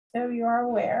so you are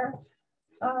aware.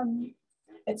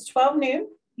 It's 12 noon,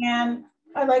 and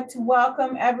I'd like to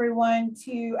welcome everyone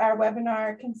to our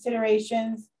webinar,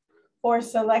 Considerations for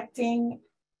Selecting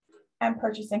and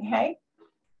Purchasing Hay.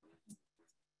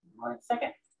 1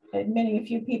 second, admitting a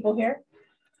few people here.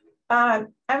 I'm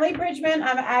Lee Bridgman.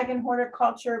 I'm an Ag and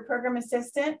Horticulture Program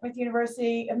Assistant with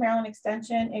University of Maryland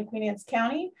Extension in Queen Anne's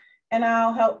County, and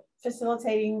I'll help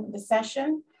facilitating the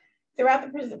session.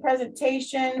 Throughout the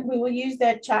presentation, we will use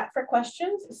the chat for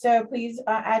questions, so please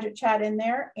add your chat in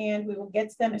there and we will get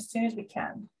to them as soon as we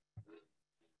can.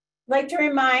 I'd like to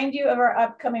remind you of our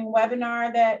upcoming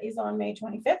webinar that is on May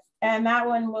 25th, and that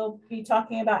one will be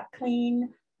talking about Clean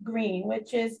Green,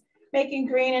 which is making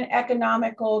green and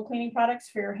economical cleaning products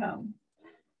for your home.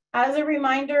 As a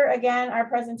reminder, again, our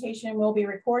presentation will be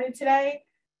recorded today.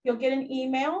 You'll get an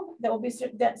email that will be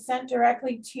sent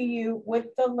directly to you with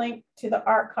the link to the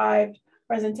archived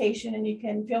presentation, and you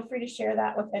can feel free to share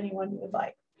that with anyone you would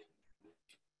like.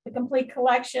 The complete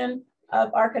collection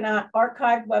of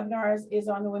archived webinars is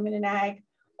on the Women in Ag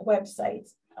website.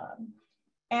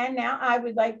 And now I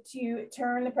would like to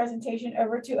turn the presentation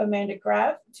over to Amanda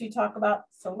Graff to talk about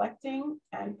selecting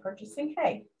and purchasing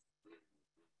hay.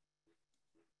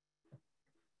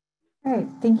 All right,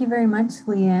 thank you very much,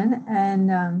 Leanne,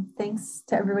 and thanks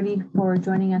to everybody for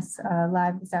joining us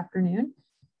live this afternoon.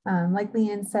 Like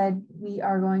Leanne said, we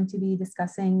are going to be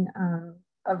discussing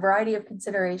a variety of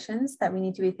considerations that we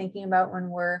need to be thinking about when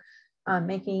we're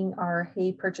making our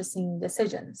hay purchasing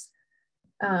decisions.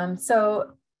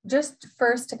 So just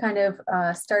first to kind of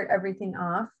start everything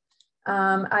off,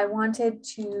 I wanted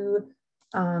to,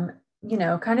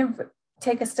 kind of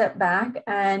take a step back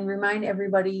and remind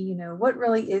everybody, what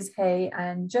really is hay,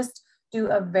 and just do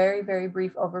a very, very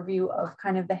brief overview of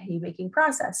kind of the hay making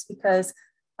process, because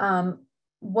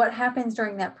what happens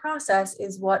during that process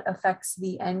is what affects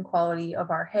the end quality of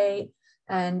our hay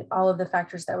and all of the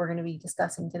factors that we're going to be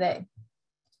discussing today.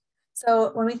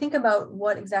 So when we think about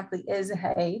what exactly is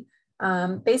hay,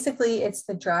 basically it's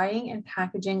the drying and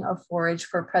packaging of forage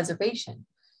for preservation.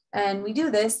 And we do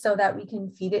this so that we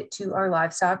can feed it to our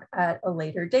livestock at a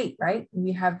later date, right?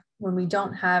 When we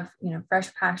don't have,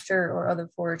 fresh pasture or other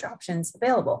forage options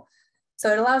available.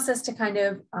 So it allows us to kind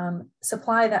of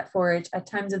supply that forage at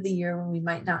times of the year when we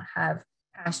might not have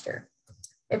pasture.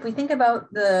 If we think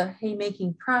about the hay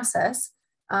making process,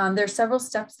 there's several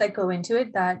steps that go into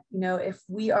it that, if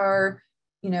we are,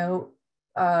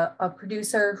 a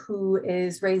producer who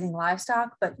is raising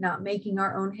livestock but not making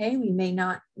our own hay, we may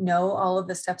not know all of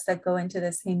the steps that go into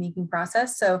this hay making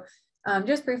process. So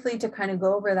just briefly to kind of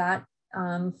go over that,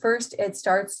 first it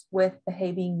starts with the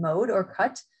hay being mowed or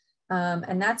cut,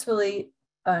 and that's really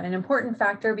an important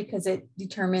factor because it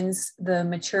determines the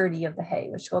maturity of the hay,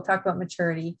 which we'll talk about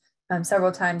maturity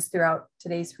several times throughout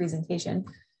today's presentation.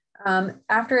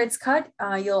 After it's cut,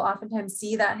 you'll oftentimes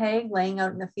see that hay laying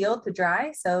out in the field to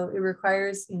dry. So it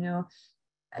requires,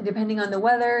 depending on the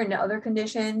weather and other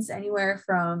conditions, anywhere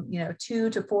from, 2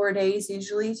 to 4 days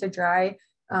usually to dry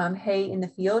hay in the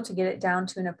field to get it down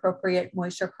to an appropriate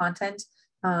moisture content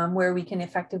where we can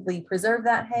effectively preserve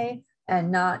that hay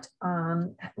and not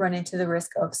run into the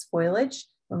risk of spoilage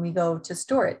when we go to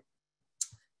store it.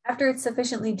 After it's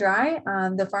sufficiently dry,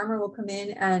 the farmer will come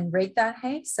in and rake that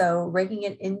hay. So raking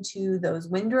it into those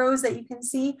windrows that you can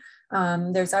see.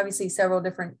 There's obviously several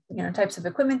different types of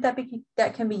equipment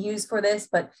that can be used for this,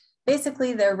 but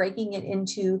basically they're raking it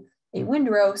into a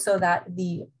windrow so that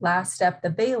the last step,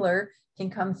 the baler, can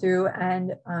come through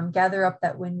and gather up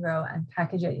that windrow and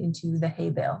package it into the hay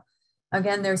bale.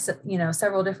 Again, there's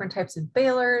several different types of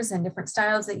balers and different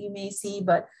styles that you may see,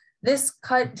 but this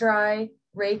cut, dry,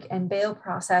 rake, and bale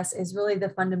process is really the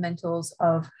fundamentals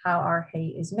of how our hay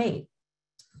is made.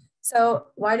 So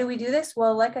why do we do this?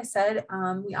 Well, like I said,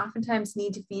 we oftentimes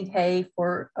need to feed hay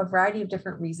for a variety of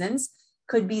different reasons.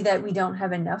 Could be that we don't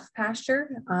have enough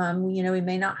pasture. We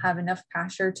may not have enough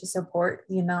pasture to support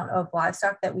the amount of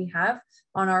livestock that we have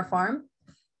on our farm.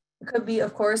 It could be,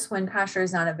 of course, when pasture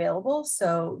is not available.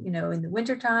 So, in the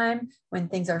wintertime, when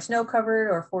things are snow covered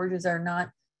or forages are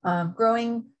not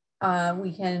growing,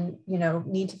 we can,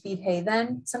 need to feed hay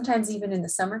then. Sometimes even in the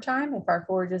summertime, if our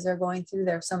forages are going through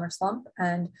their summer slump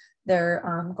and they're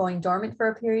going dormant for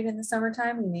a period in the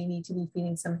summertime, we may need to be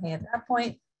feeding some hay at that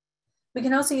point. We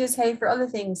can also use hay for other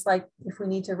things, like if we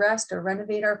need to rest or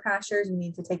renovate our pastures, we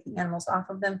need to take the animals off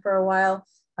of them for a while.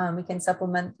 We can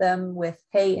supplement them with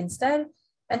hay instead.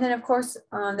 And then, of course,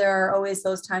 there are always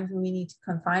those times when we need to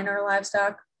confine our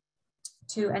livestock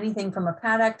to anything from a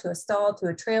paddock to a stall to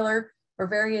a trailer for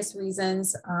various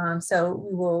reasons. So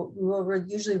we will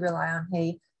usually rely on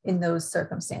hay in those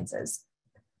circumstances.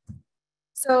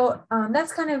 So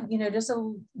that's kind of, just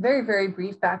a very, very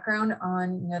brief background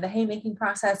on, the hay making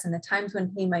process and the times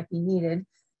when hay might be needed.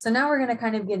 So now we're going to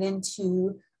kind of get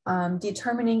into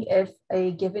determining if a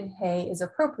given hay is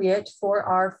appropriate for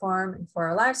our farm and for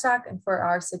our livestock and for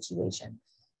our situation.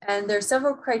 And there's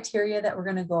several criteria that we're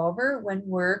going to go over when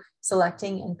we're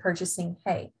selecting and purchasing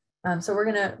hay. So we're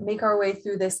going to make our way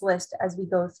through this list as we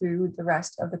go through the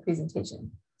rest of the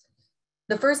presentation.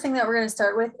 The first thing that we're going to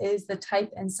start with is the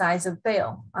type and size of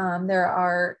bale. There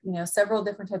are, several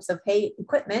different types of hay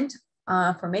equipment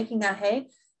for making that hay.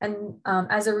 And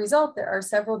as a result, there are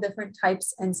several different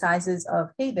types and sizes of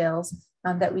hay bales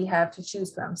that we have to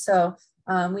choose from. So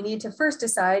we need to first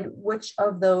decide which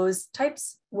of those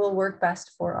types will work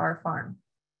best for our farm.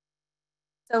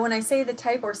 So when I say the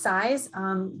type or size,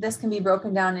 this can be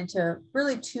broken down into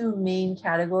really two main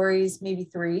categories, maybe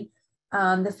three.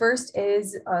 The first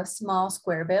is small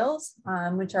square bales,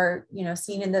 which are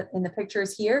seen in the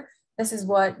pictures here. This is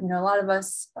what a lot of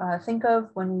us think of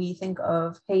when we think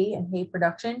of hay and hay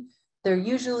production. They're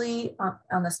usually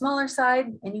on the smaller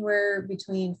side, anywhere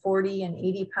between 40 and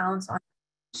 80 pounds on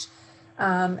each.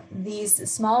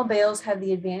 These small bales have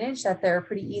the advantage that they're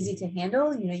pretty easy to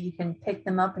handle. You can pick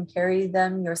them up and carry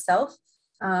them yourself.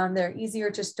 They're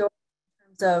easier to store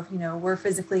in terms of, we're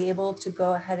physically able to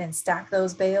go ahead and stack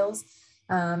those bales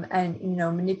and,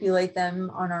 manipulate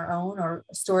them on our own or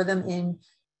store them in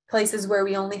places where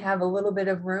we only have a little bit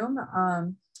of room.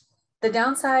 The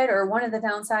downside, or one of the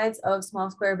downsides of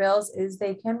small square bales, is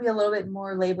they can be a little bit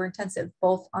more labor intensive,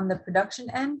 both on the production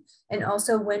end and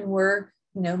also when we're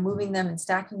moving them and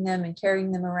stacking them and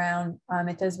carrying them around.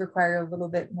 It does require a little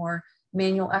bit more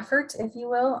manual effort, if you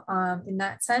will, in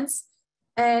that sense.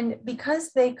 And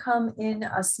because they come in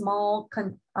a small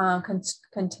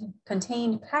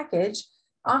contained package,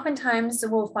 oftentimes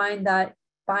we'll find that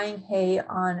buying hay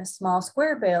on small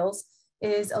square bales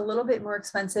is a little bit more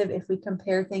expensive if we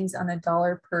compare things on a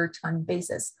dollar per ton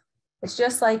basis. It's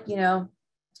just like, when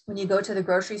you go to the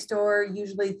grocery store,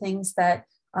 usually things that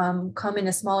come in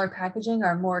a smaller packaging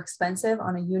are more expensive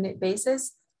on a unit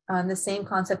basis. The same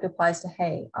concept applies to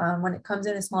hay. When it comes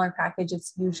in a smaller package,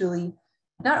 it's usually,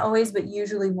 not always, but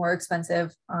usually more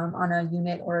expensive on a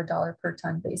unit or a dollar per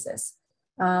ton basis.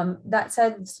 That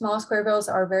said, small square bales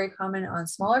are very common on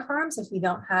smaller farms if we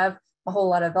don't have a whole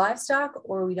lot of livestock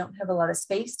or we don't have a lot of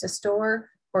space to store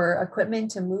or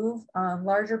equipment to move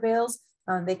larger bales.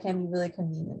 They can be really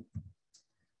convenient.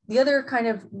 The other kind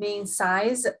of main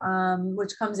size,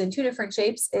 which comes in two different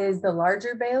shapes, is the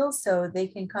larger bales. So they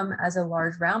can come as a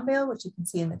large round bale, which you can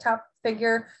see in the top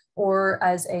figure, or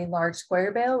as a large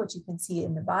square bale, which you can see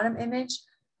in the bottom image.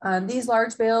 These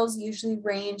large bales usually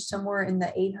range somewhere in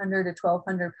the 800 to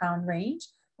 1200 pound range.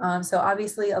 So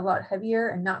obviously a lot heavier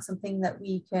and not something that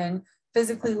we can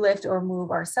physically lift or move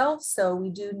ourselves. So we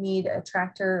do need a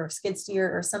tractor or skid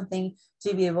steer or something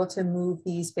to be able to move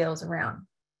these bales around.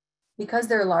 Because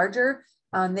they're larger,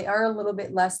 they are a little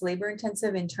bit less labor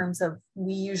intensive in terms of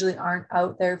we usually aren't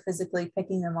out there physically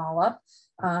picking them all up.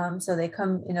 So they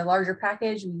come in a larger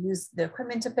package. We use the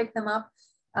equipment to pick them up.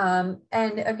 And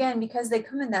again, because they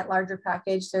come in that larger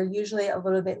package, they're usually a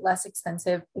little bit less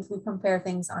expensive if we compare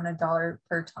things on a dollar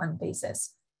per ton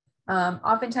basis.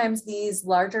 Oftentimes these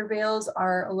larger bales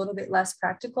are a little bit less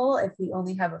practical if we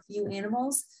only have a few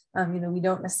animals. We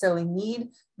don't necessarily need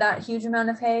that huge amount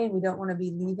of hay. We don't want to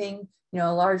be leaving,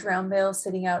 a large round bale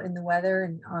sitting out in the weather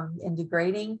and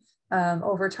degrading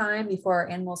over time before our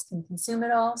animals can consume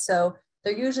it all. So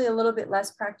they're usually a little bit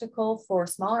less practical for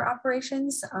smaller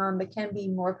operations, but can be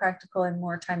more practical and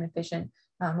more time efficient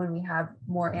when we have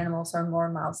more animals or more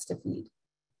mouths to feed.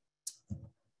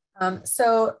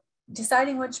 So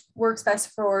deciding which works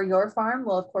best for your farm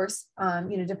will, of course,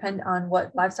 depend on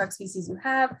what livestock species you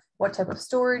have, what type of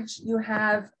storage you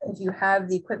have, if you have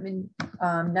the equipment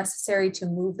necessary to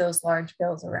move those large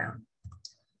bales around.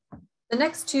 The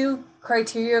next two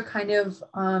criteria kind of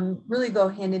really go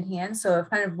hand in hand, so I've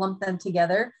kind of lumped them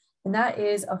together, and that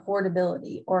is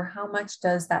affordability, or how much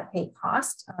does that hay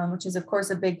cost, which is, of course,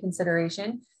 a big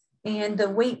consideration, and the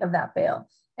weight of that bale.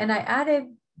 And I added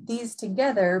these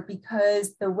together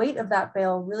because the weight of that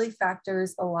bale really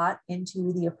factors a lot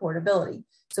into the affordability.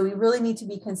 So we really need to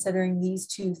be considering these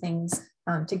two things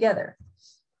together.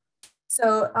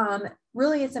 So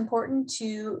really it's important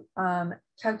to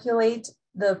calculate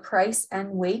the price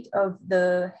and weight of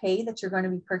the hay that you're going to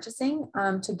be purchasing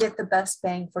to get the best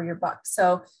bang for your buck.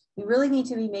 So we really need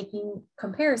to be making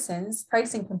comparisons,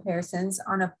 pricing comparisons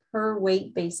on a per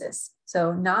weight basis.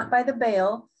 So not by the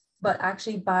bale, but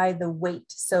actually by the weight,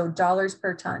 so dollars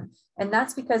per ton. And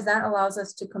that's because that allows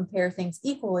us to compare things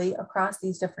equally across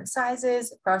these different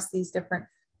sizes, across these different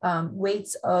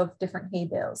weights of different hay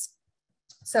bales.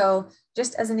 So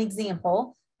just as an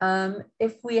example,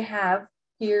 if we have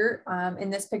here in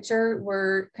this picture,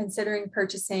 we're considering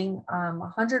purchasing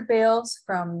 100 bales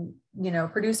from,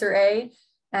 producer A,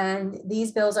 and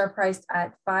these bales are priced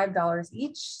at $5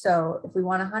 each. So if we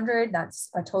want 100, that's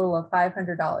a total of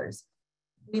 $500.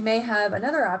 We may have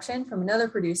another option from another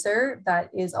producer that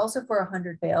is also for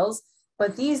 100 bales,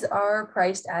 but these are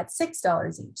priced at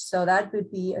 $6 each. So that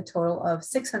would be a total of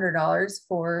 $600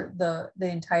 for the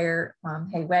entire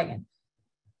hay wagon.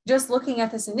 Just looking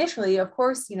at this initially, of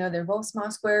course, they're both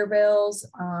small square bales,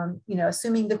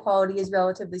 assuming the quality is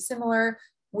relatively similar,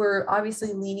 we're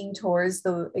obviously leaning towards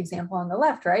the example on the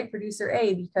left, right? Producer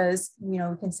A, because, we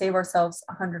can save ourselves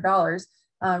 $100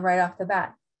 right off the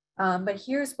bat. But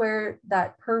here's where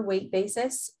that per weight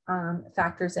basis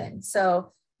factors in.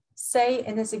 So say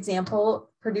in this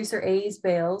example, producer A's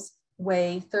bales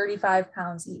weigh 35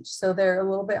 pounds each. So they're a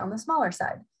little bit on the smaller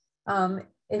side.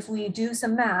 If we do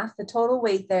some math, the total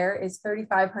weight there is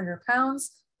 3,500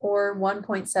 pounds or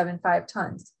 1.75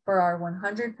 tons for our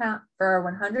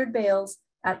 100 bales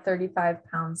at 35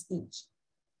 pounds each.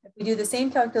 If we do the same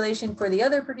calculation for the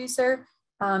other producer,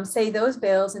 say those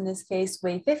bales in this case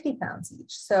weigh 50 pounds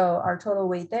each. So our total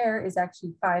weight there is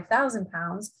actually 5,000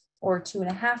 pounds or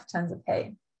 2.5 tons of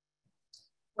hay.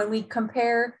 When we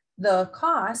compare the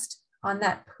cost on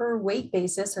that per weight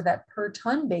basis or that per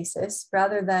ton basis,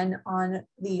 rather than on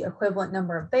the equivalent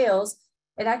number of bales,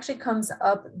 it actually comes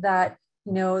up that,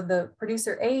 the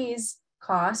producer A's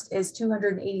cost is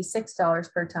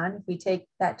 $286 per ton. If we take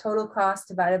that total cost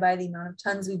divided by the amount of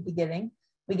tons we'd be getting,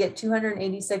 we get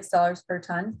 $286 per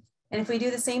ton. And if we do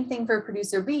the same thing for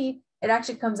producer B, it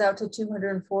actually comes out to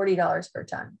 $240 per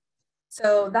ton.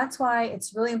 So that's why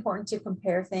it's really important to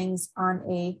compare things on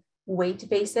a weight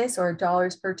basis or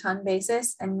dollars per ton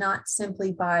basis and not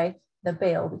simply by the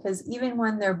bale, because even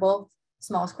when they're both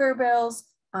small square bales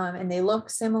and they look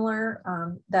similar,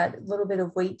 that little bit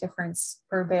of weight difference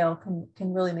per bale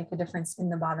can really make a difference in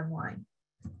the bottom line.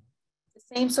 The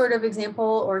same sort of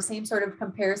example or same sort of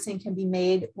comparison can be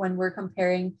made when we're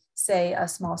comparing, say, a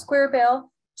small square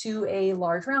bale to a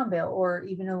large round bale or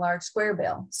even a large square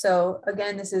bale. So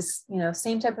again, this is,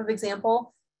 same type of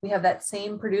example. We have that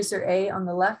same producer A on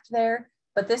the left there,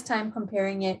 but this time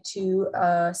comparing it to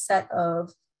a set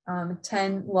of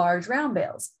 10 large round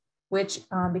bales, which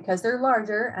because they're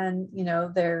larger and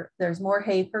there's more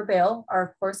hay per bale, are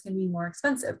of course going to be more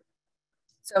expensive.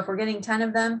 So if we're getting 10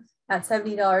 of them at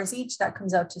 $70 each, that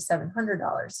comes out to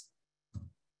 $700.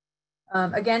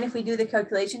 Again, if we do the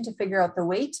calculation to figure out the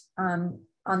weight,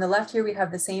 on the left here, we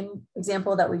have the same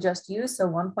example that we just used, so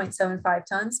 1.75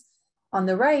 tons. On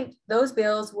the right, those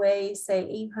bales weigh, say,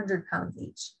 800 pounds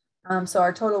each. So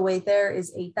our total weight there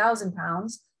is 8,000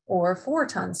 pounds or 4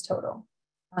 tons total.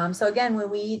 So again,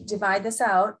 when we divide this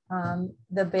out,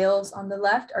 the bales on the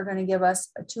left are going to give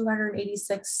us a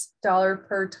 $286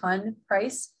 per ton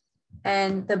price.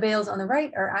 And the bales on the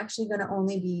right are actually going to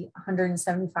only be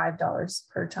 $175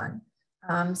 per ton.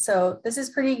 So this is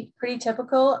pretty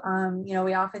typical.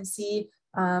 We often see,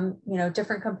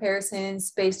 different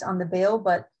comparisons based on the bale,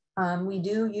 but we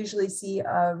do usually see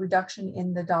a reduction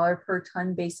in the dollar per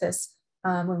ton basis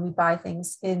when we buy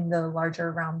things in the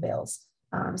larger round bales.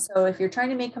 So if you're trying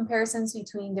to make comparisons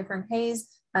between different hays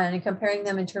and comparing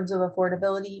them in terms of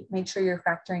affordability, make sure you're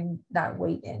factoring that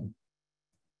weight in.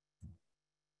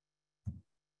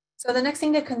 So the next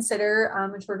thing to consider,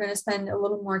 which we're going to spend a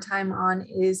little more time on,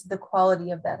 is the quality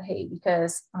of that hay,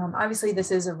 because obviously this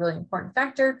is a really important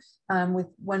factor with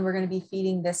when we're going to be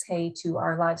feeding this hay to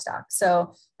our livestock.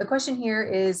 So the question here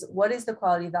is, what is the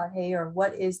quality of that hay, or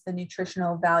what is the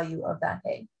nutritional value of that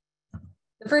hay?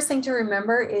 The first thing to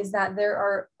remember is that there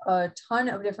are a ton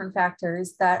of different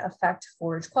factors that affect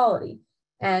forage quality.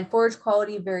 And forage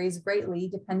quality varies greatly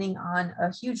depending on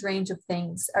a huge range of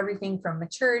things, everything from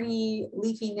maturity,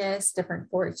 leafiness, different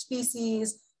forage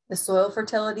species, the soil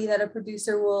fertility that a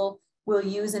producer will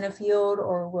use in a field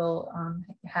or will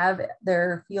have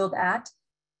their field at,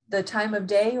 the time of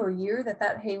day or year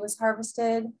that hay was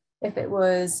harvested, if it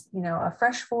was a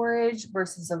fresh forage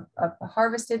versus a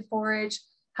harvested forage,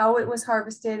 how it was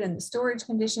harvested and the storage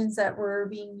conditions that were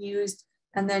being used,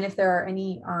 and then if there are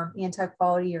any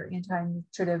anti-quality or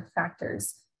anti-nutritive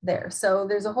factors there. So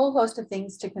there's a whole host of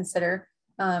things to consider.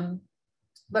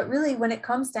 But really, when it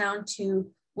comes down to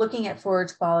looking at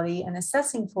forage quality and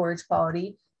assessing forage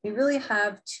quality, we really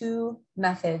have two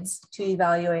methods to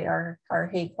evaluate our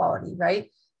hay quality, right?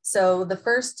 So the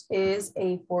first is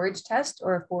a forage test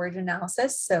or a forage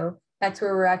analysis. So that's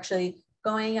where we're actually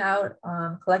going out,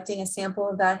 collecting a sample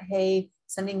of that hay,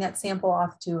 sending that sample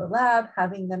off to a lab,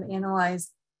 having them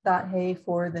analyze that hay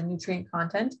for the nutrient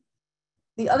content.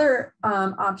 The other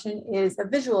option is a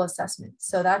visual assessment.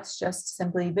 So that's just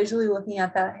simply visually looking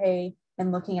at that hay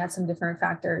and looking at some different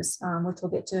factors, which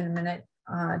we'll get to in a minute,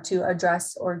 to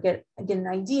address or get an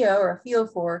idea or a feel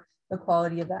for the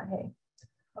quality of that hay.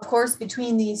 Of course,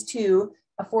 between these two,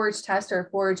 a forage test or a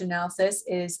forage analysis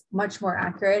is much more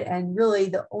accurate and really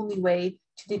the only way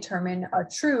to determine a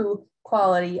true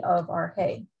quality of our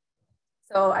hay.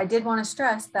 So I did want to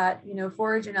stress that,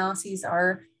 forage analyses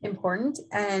are important,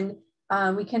 and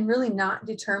we can really not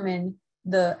determine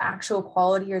the actual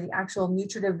quality or the actual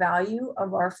nutritive value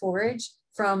of our forage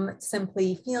from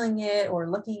simply feeling it or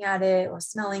looking at it or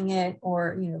smelling it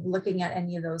or looking at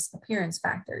any of those appearance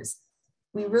factors.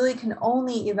 We really can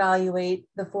only evaluate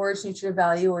the forage nutritive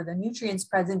value or the nutrients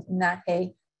present in that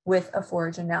hay with a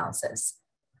forage analysis.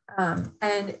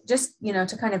 And just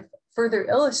to kind of further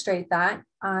illustrate that,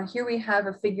 here we have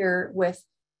a figure with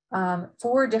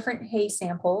 4 different hay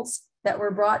samples that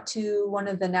were brought to one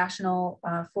of the national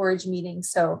forage meetings.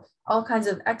 So all kinds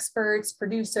of experts,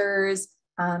 producers,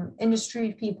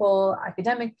 industry people,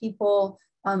 academic people,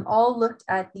 all looked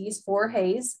at these 4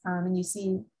 hays, and you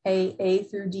see hay A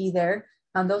through D there.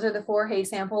 Those are the 4 hay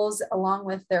samples along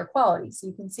with their quality. So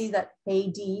you can see that hay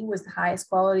D was the highest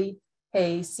quality,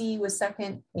 hay C was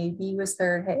second, hay B was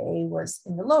third, hay A was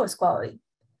in the lowest quality.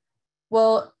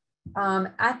 Well,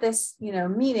 at this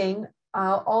meeting,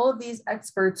 all of these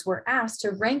experts were asked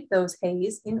to rank those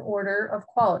hays in order of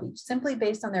quality, simply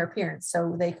based on their appearance.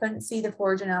 So they couldn't see the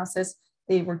forage analysis.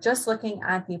 They were just looking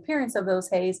at the appearance of those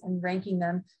hays and ranking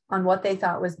them on what they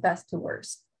thought was best to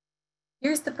worst.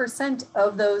 Here's the percent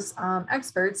of those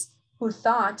experts who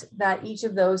thought that each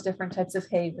of those different types of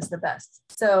hay was the best.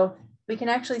 So we can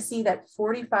actually see that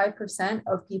 45%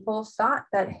 of people thought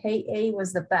that hay A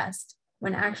was the best,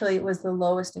 when actually it was the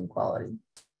lowest in quality.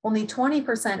 Only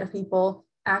 20% of people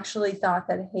actually thought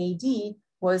that hay D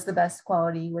was the best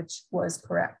quality, which was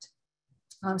correct.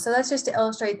 So that's just to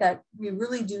illustrate that we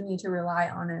really do need to rely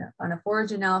on a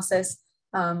forage analysis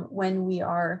when we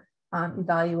are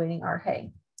evaluating our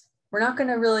hay. We're not going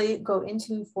to really go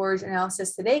into forage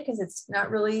analysis today because it's not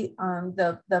really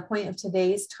the point of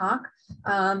today's talk.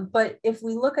 But if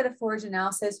we look at a forage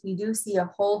analysis, we do see a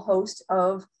whole host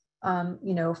of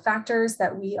factors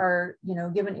that we are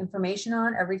given information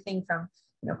on, everything from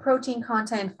protein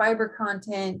content, fiber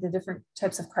content, the different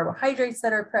types of carbohydrates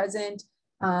that are present,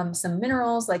 some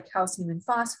minerals like calcium and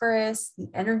phosphorus, the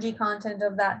energy content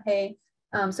of that hay.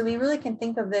 So we really can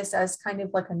think of this as kind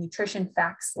of like a nutrition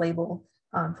facts label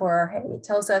for our hay. It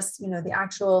tells us, the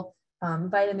actual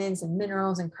vitamins and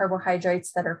minerals and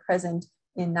carbohydrates that are present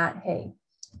in that hay.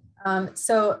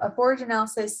 So a forage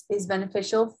analysis is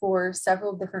beneficial for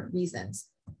several different reasons.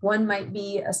 One might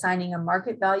be assigning a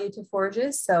market value to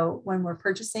forages. So when we're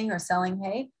purchasing or selling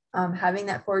hay, having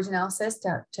that forage analysis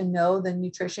to know the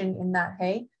nutrition in that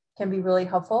hay can be really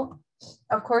helpful.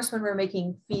 Of course, when we're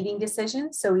making feeding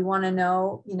decisions, so we want to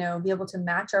know, be able to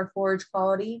match our forage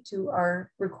quality to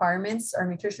our requirements, our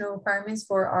nutritional requirements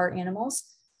for our animals.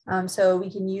 So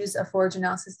we can use a forage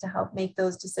analysis to help make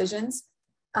those decisions.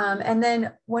 And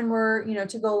then when we're,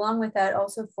 to go along with that,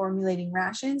 also formulating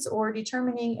rations or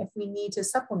determining if we need to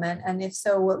supplement, and if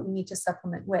so, what we need to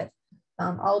supplement with.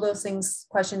 All those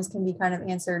questions can be kind of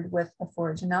answered with a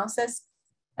forage analysis.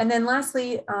 And then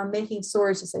lastly, making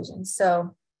storage decisions.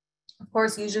 So of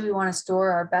course, usually we want to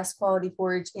store our best quality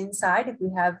forage inside if we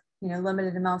have,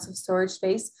 limited amounts of storage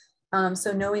space.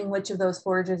 So knowing which of those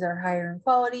forages are higher in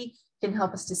quality can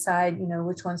help us decide,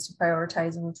 which ones to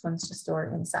prioritize and which ones to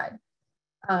store inside.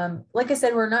 Like I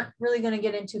said, we're not really going to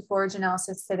get into forage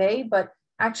analysis today, but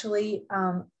actually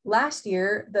last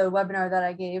year, the webinar that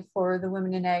I gave for the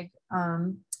Women in Ag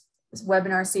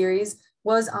webinar series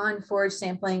was on forage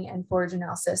sampling and forage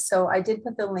analysis. So I did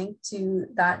put the link to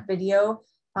that video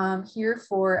here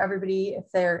for everybody if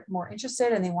they're more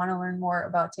interested and they want to learn more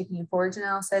about taking a forage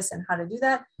analysis and how to do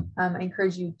that. I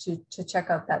encourage you to check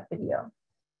out that video.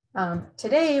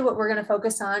 Today, what we're going to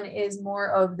focus on is more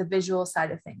of the visual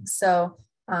side of things. So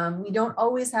we don't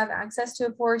always have access to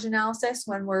a forage analysis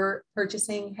when we're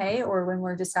purchasing hay or when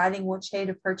we're deciding which hay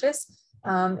to purchase.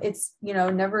 It's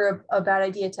never a bad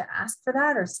idea to ask for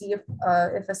that or see if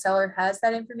a seller has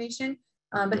that information.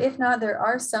 But if not, there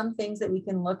are some things that we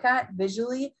can look at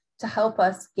visually to help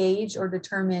us gauge or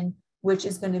determine which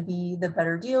is going to be the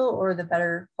better deal or the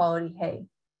better quality hay.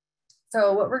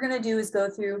 So what we're going to do is go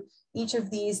through each of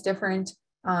these different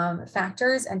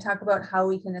factors and talk about how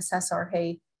we can assess our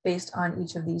hay based on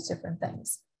each of these different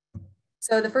things.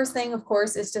 So the first thing, of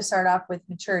course, is to start off with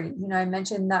maturity. I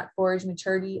mentioned that forage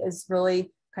maturity is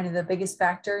really kind of the biggest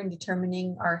factor in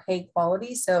determining our hay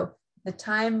quality. So the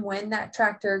time when that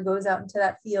tractor goes out into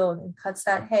that field and cuts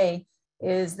that hay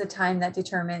is the time that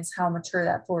determines how mature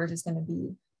that forage is going to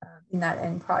be in that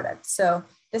end product. So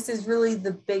this is really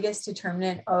the biggest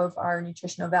determinant of our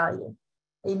nutritional value.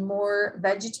 A more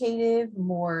vegetative,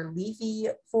 more leafy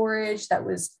forage that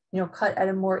was, cut at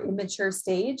a more immature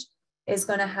stage is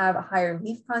going to have a higher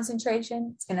leaf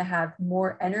concentration. It's going to have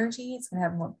more energy. It's going to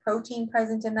have more protein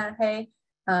present in that hay.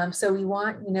 So we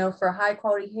want, for a high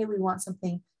quality hay, we want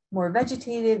something more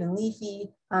vegetative and leafy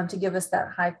to give us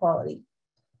that high quality.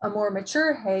 A more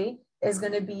mature hay is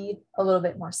going to be a little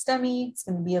bit more stemmy. It's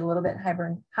going to be a little bit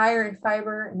higher in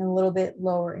fiber and a little bit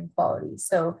lower in quality.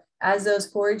 So as those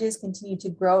forages continue to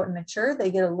grow and mature, they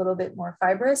get a little bit more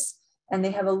fibrous and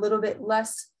they have a little bit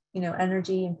less,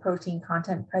 energy and protein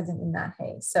content present in that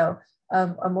hay. So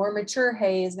a more mature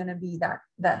hay is going to be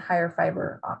that higher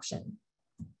fiber option.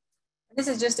 This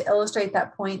is just to illustrate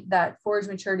that point that forage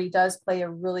maturity does play a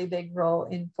really big role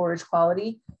in forage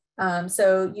quality.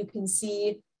 So you can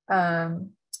see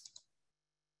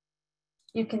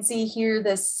here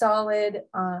this solid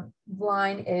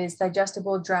line is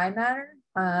digestible dry matter.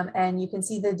 And you can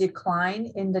see the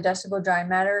decline in digestible dry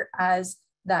matter as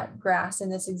that grass in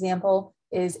this example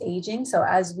is aging. So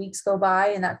as weeks go by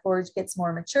and that forage gets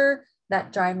more mature,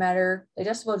 that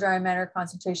digestible dry matter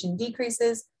concentration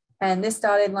decreases. And this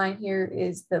dotted line here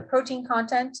is the protein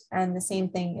content, and the same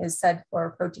thing is said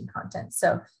for protein content.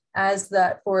 So as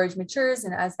that forage matures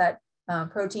and as that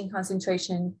protein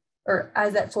concentration, or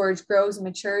as that forage grows and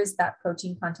matures, that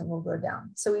protein content will go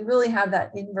down. So we really have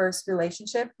that inverse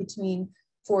relationship between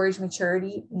forage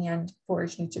maturity and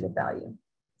forage nutritive value.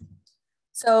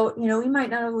 So, we might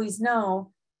not always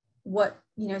know what,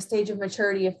 stage of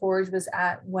maturity a forage was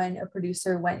at when a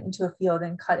producer went into a field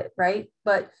and cut it, right?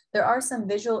 But there are some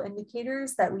visual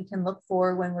indicators that we can look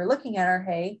for when we're looking at our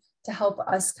hay to help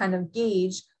us kind of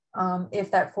gauge if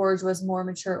that forage was more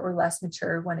mature or less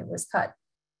mature when it was cut.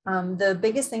 The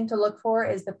biggest thing to look for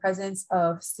is the presence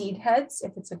of seed heads,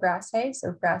 if it's a grass hay,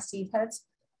 so grass seed heads,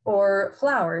 or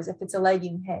flowers, if it's a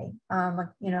legume hay, like,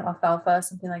 alfalfa,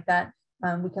 something like that.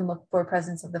 We can look for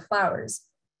presence of the flowers.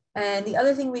 And the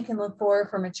other thing we can look for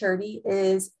maturity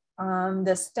is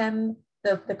the stem,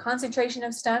 the concentration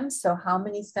of stems, so how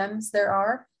many stems there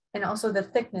are, and also the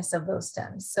thickness of those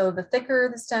stems. So the thicker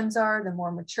the stems are, the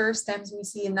more mature stems we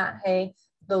see in that hay,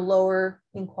 the lower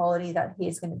in quality that hay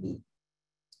is going to be.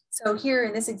 So here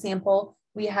in this example,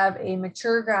 we have a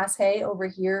mature grass hay over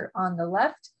here on the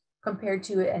left compared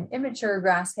to an immature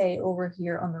grass hay over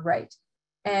here on the right.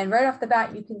 And right off the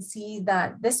bat, you can see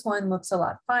that this one looks a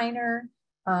lot finer,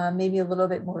 maybe a little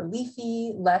bit more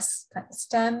leafy, less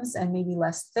stems, and maybe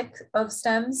less thick of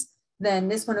stems than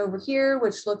this one over here,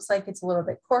 which looks like it's a little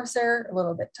bit coarser, a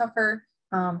little bit tougher,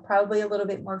 probably a little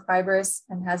bit more fibrous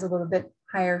and has a little bit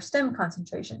higher stem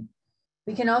concentration.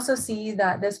 We can also see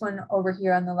that this one over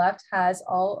here on the left has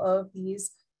all of these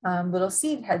little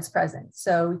seed heads present.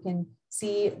 So we can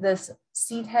see this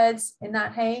seed heads in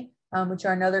that hay, which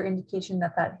are another indication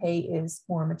that that hay is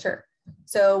more mature.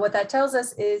 So what that tells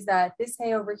us is that this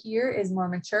hay over here is more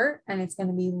mature and it's going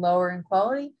to be lower in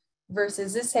quality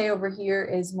versus this hay over here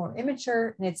is more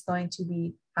immature and it's going to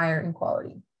be higher in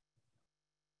quality.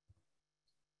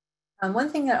 One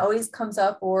thing that always comes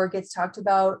up or gets talked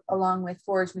about along with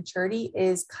forage maturity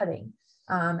is cutting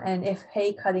and if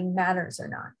hay cutting matters or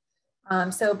not.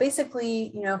 So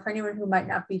basically, for anyone who might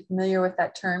not be familiar with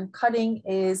that term, cutting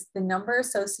is the number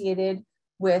associated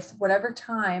with whatever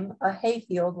time a hay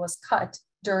field was cut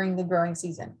during the growing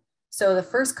season. So the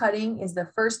first cutting is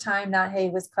the first time that hay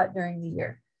was cut during the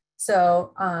year.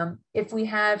 So if we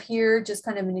have here just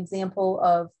kind of an example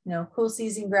of, cool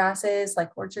season grasses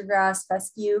like orchard grass,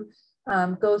 fescue,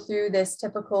 go through this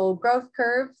typical growth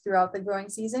curve throughout the growing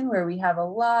season where we have a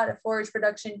lot of forage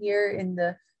production here in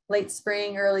the late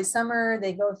spring, early summer.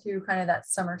 They go through kind of that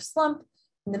summer slump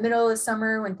in the middle of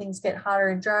summer when things get hotter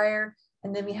and drier.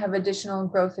 And then we have additional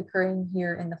growth occurring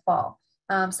here in the fall.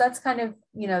 So that's kind of,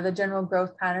 the general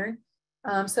growth pattern.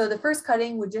 So the first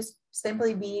cutting would just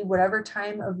simply be whatever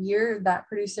time of year that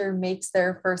producer makes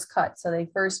their first cut. So they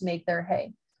first make their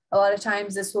hay. A lot of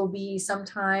times this will be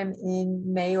sometime in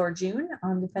May or June,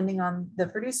 depending on the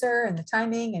producer and the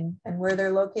timing and where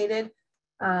they're located.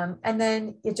 And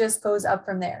then it just goes up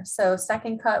from there. So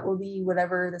second cut will be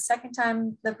whatever the second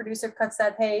time the producer cuts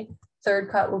that hay. Third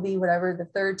cut will be whatever the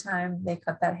third time they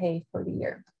cut that hay for the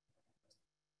year.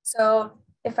 So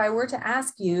if I were to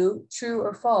ask you true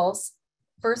or false,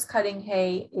 first cutting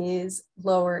hay is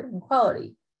lower in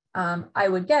quality. I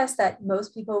would guess that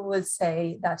most people would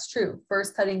say that's true.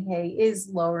 First cutting hay is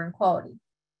lower in quality.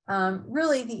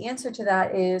 Really, the answer to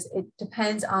that is it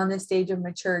depends on the stage of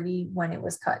maturity when it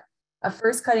was cut. A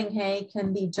first cutting hay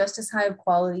can be just as high of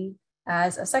quality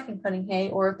as a second cutting hay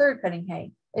or a third cutting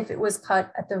hay if it was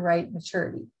cut at the right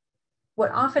maturity.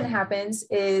 What often happens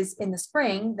is in the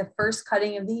spring, the first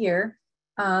cutting of the year,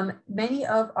 many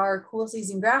of our cool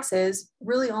season grasses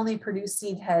really only produce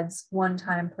seed heads one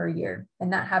time per year,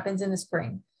 and that happens in the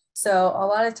spring. So a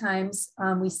lot of times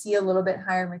we see a little bit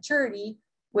higher maturity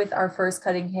with our first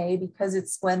cutting hay because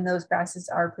it's when those grasses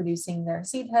are producing their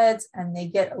seed heads and they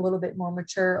get a little bit more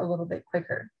mature a little bit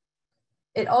quicker.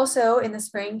 It also in the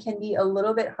spring can be a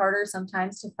little bit harder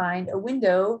sometimes to find a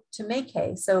window to make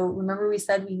hay. So remember we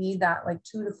said we need that like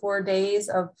 2 to 4 days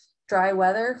of dry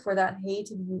weather for that hay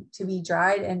to be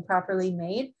dried and properly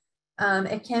made.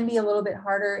 It can be a little bit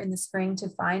harder in the spring to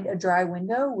find a dry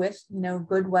window with,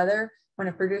 good weather when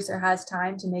a producer has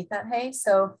time to make that hay.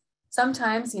 So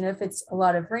sometimes, if it's a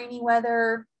lot of rainy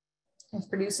weather, if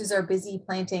producers are busy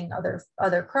planting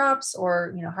other crops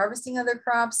or, harvesting other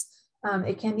crops,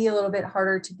 it can be a little bit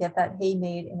harder to get that hay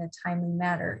made in a timely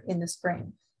manner in the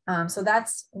spring. So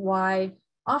that's why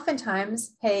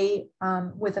oftentimes hay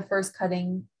with a first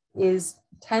cutting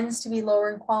tends to be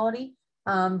lower in quality,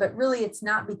 but really it's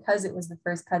not because it was the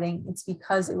first cutting, it's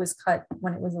because it was cut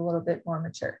when it was a little bit more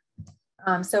mature.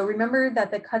 So remember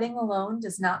that the cutting alone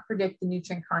does not predict the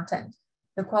nutrient content.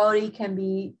 The quality can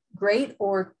be great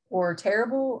or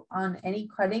terrible on any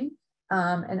cutting,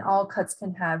 and all cuts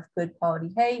can have good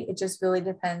quality hay. It just really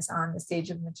depends on the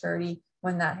stage of maturity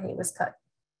when that hay was cut.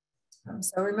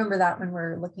 So remember that when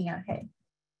we're looking at hay.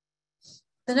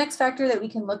 The next factor that we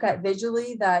can look at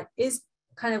visually that is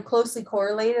kind of closely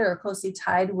correlated or closely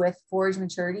tied with forage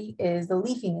maturity is the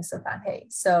leafiness of that hay.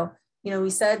 So,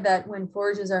 we said that when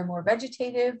forages are more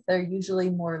vegetative, they're usually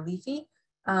more leafy.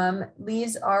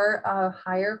 Leaves are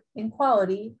higher in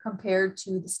quality compared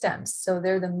to the stems. So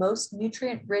they're the most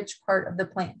nutrient-rich part of the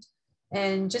plant.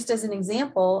 And just as an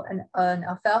example, an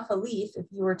alfalfa leaf, if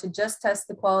you were to just test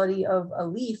the quality of a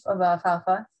leaf of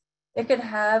alfalfa, it could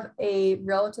have a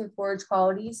relative forage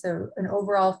quality, so an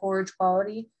overall forage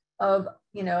quality of,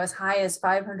 as high as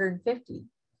 550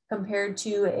 compared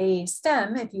to a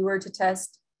stem. If you were to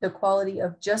test the quality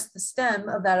of just the stem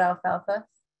of that alfalfa,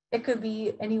 it could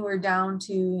be anywhere down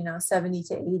to 70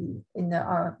 to 80 in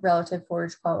the relative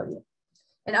forage quality.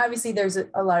 And obviously there's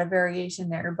a lot of variation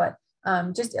there, but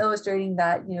just illustrating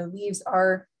that leaves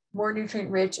are more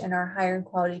nutrient rich and are higher in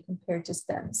quality compared to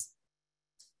stems.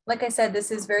 Like I said,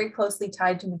 this is very closely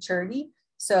tied to maturity.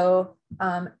 So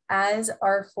as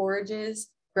our forages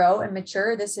grow and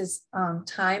mature, this is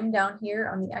time down here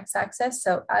on the x-axis.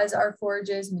 So as our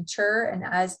forages mature and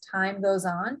as time goes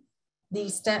on,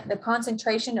 the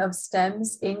concentration of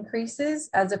stems increases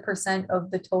as a percent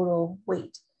of the total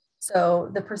weight. So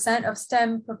the percent of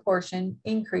stem proportion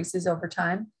increases over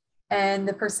time, and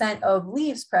the percent of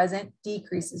leaves present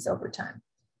decreases over time.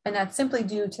 And that's simply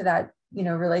due to that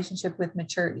relationship with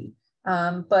maturity.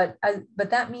 But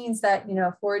that means that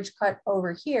a forage cut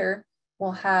over here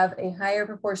will have a higher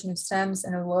proportion of stems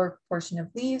and a lower proportion of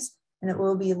leaves, and it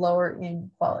will be lower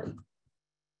in quality.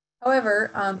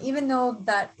 However, even though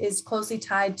that is closely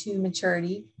tied to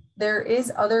maturity, there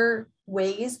is other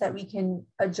ways that we can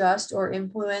adjust or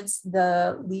influence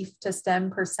the leaf to stem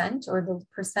percent or the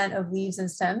percent of leaves and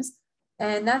stems.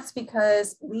 And that's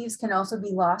because leaves can also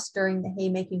be lost during the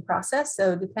haymaking process.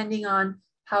 So depending on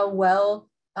how well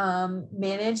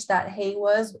managed that hay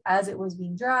was as it was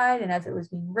being dried and as it was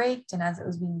being raked and as it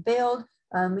was being baled,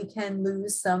 we can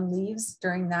lose some leaves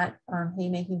during that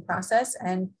haymaking process.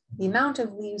 And the amount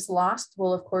of leaves lost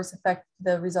will of course affect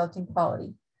the resulting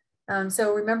quality.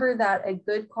 So remember that a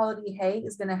good quality hay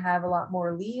is going to have a lot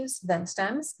more leaves than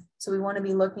stems. So we want to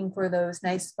be looking for those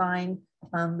nice fine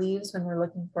leaves when we're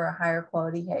looking for a higher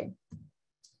quality hay.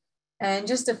 And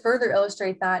just to further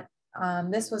illustrate that,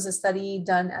 this was a study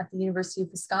done at the University of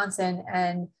Wisconsin,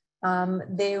 and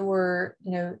they were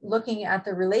looking at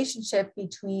the relationship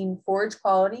between forage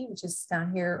quality, which is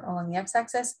down here along the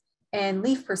x-axis, and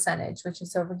leaf percentage, which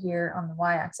is over here on the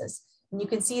y-axis. And you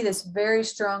can see this very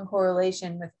strong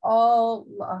correlation with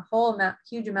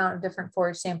huge amount of different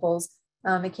forage samples.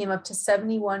 It came up to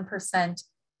 71%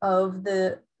 of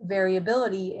the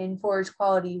variability in forage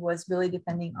quality was really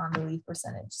depending on the leaf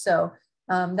percentage. So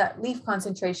that leaf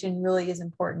concentration really is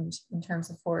important in terms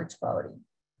of forage quality.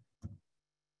 All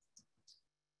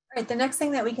right, the next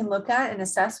thing that we can look at and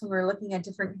assess when we're looking at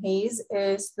different hays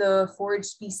is the forage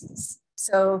species.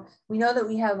 So we know that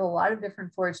we have a lot of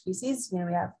different forage species. We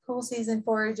have cool season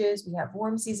forages, we have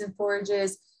warm season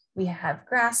forages, we have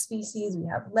grass species, we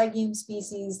have legume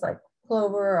species like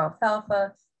clover or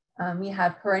alfalfa, We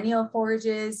have perennial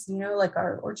forages, like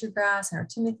our orchard grass and our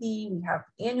timothy. We have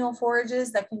annual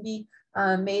forages that can be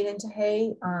made into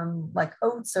hay, like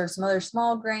oats or some other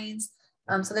small grains.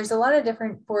 So there's a lot of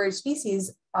different forage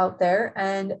species out there,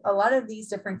 and a lot of these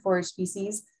different forage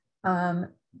species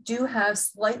do have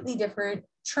slightly different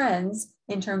trends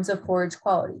in terms of forage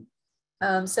quality.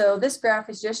 So this graph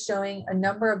is just showing a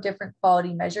number of different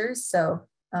quality measures. So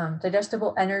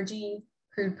digestible energy,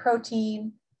 crude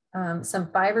protein, some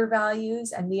fiber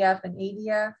values, NDF and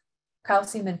ADF,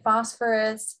 calcium and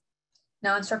phosphorus,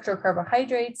 non-structural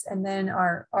carbohydrates, and then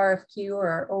our RFQ, or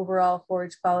our overall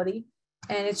forage quality.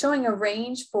 And it's showing a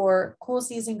range for cool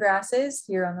season grasses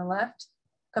here on the left,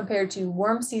 compared to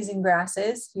warm season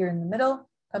grasses here in the middle,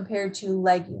 compared to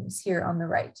legumes here on the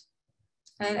right.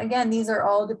 And again, these are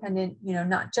all dependent,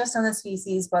 not just on the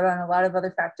species, but on a lot of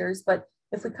other factors. But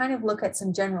if we kind of look at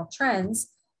some general trends,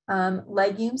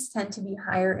 legumes tend to be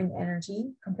higher in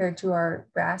energy compared to our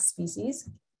grass species.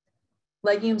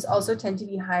 Legumes also tend to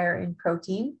be higher in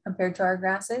protein compared to our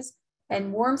grasses.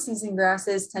 And warm season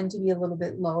grasses tend to be a little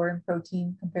bit lower in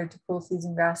protein compared to cool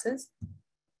season grasses.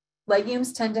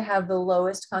 Legumes tend to have the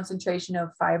lowest concentration of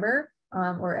fiber,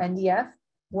 or NDF.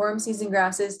 Warm season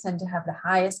grasses tend to have the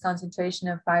highest concentration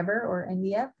of fiber, or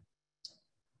NDF.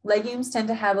 Legumes tend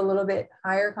to have a little bit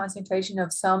higher concentration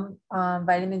of some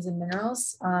vitamins and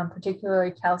minerals,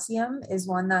 particularly calcium is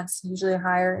one that's usually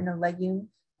higher in a legume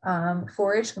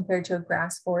forage compared to a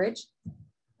grass forage.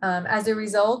 As a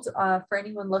result, for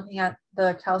anyone looking at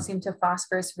the calcium to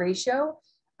phosphorus ratio,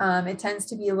 it tends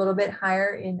to be a little bit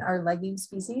higher in our legume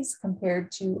species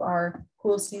compared to our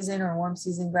cool season or warm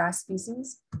season grass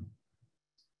species.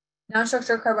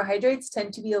 Non-structural carbohydrates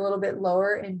tend to be a little bit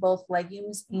lower in both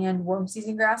legumes and warm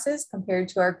season grasses compared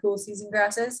to our cool season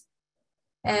grasses.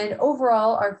 And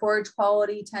overall, our forage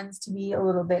quality tends to be a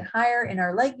little bit higher in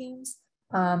our legumes,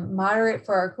 moderate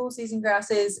for our cool season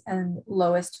grasses, and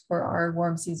lowest for our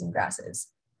warm season grasses.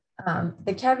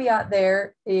 The caveat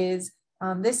there is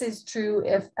this is true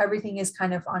if everything is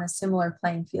kind of on a similar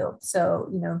playing field. So,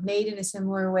 made in a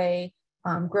similar way,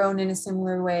 grown in a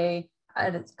similar way,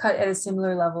 cut at a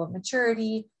similar level of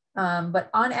maturity. But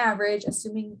on average,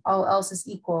 assuming all else is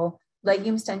equal,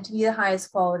 legumes tend to be the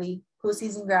highest quality, cool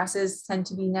season grasses tend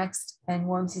to be next, and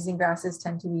warm season grasses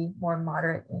tend to be more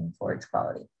moderate in forage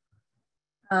quality.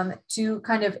 To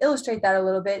kind of illustrate that a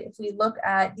little bit, if we look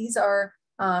at, these are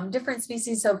different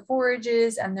species of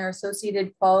forages and their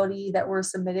associated quality that were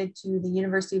submitted to the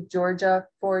University of Georgia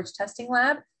Forage Testing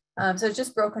Lab. So it's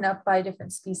just broken up by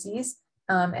different species.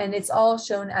 And it's all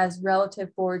shown as relative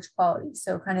forage quality,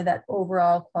 so kind of that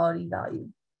overall quality value.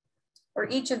 For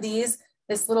each of these,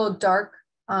 this little dark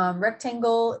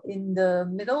rectangle in the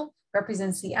middle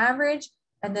represents the average,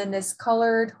 and then this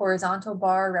colored horizontal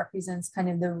bar represents kind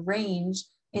of the range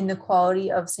in the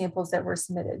quality of samples that were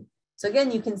submitted. So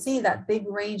again, you can see that big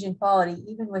range in quality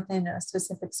even within a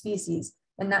specific species,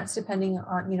 and that's depending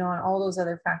on, on all those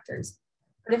other factors.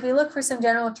 But if we look for some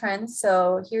general trends,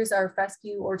 so here's our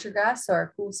fescue orchard grass, so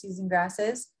our cool season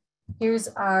grasses. Here's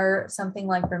our something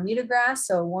like Bermuda grass,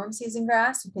 so warm season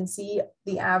grass. You can see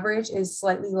the average is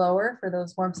slightly lower for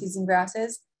those warm season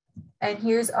grasses. And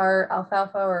here's our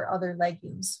alfalfa or other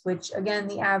legumes, which again,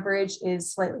 the average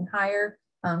is slightly higher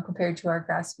compared to our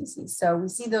grass species. So we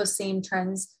see those same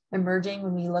trends emerging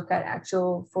when we look at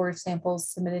actual forage samples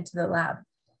submitted to the lab.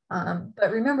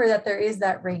 But remember that there is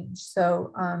that range.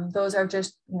 So those are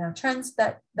just trends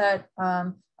that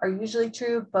are usually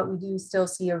true, but we do still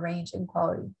see a range in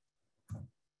quality.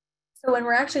 So when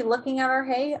we're actually looking at our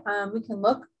hay, we can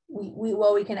look.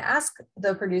 We can ask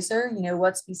the producer,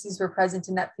 what species were present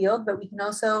in that field, but we can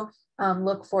also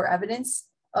look for evidence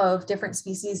of different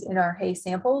species in our hay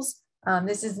samples.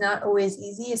 This is not always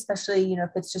easy, especially if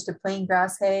it's just a plain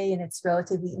grass hay and it's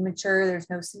relatively immature, there's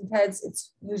no seed heads.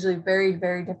 It's usually very,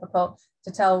 very difficult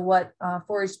to tell what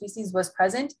forage species was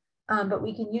present. But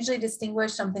we can usually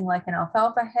distinguish something like an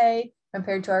alfalfa hay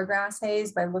compared to our grass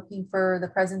hays by looking for the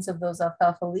presence of those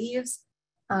alfalfa leaves.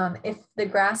 If the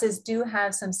grasses do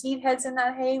have some seed heads in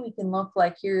that hay, we can look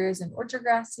like here is an orchard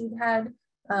grass seed head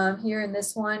here in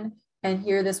this one. And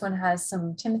here, this one has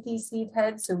some timothy seed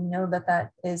heads. So we know that that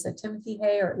is a timothy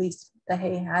hay, or at least the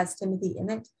hay has timothy in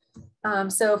it.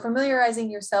 So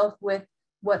familiarizing yourself with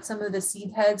what some of the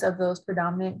seed heads of those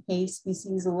predominant hay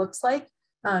species looks like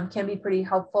can be pretty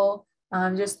helpful.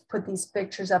 Just put these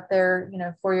pictures up there,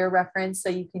 for your reference, so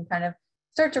you can kind of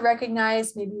start to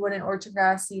recognize maybe what an orchard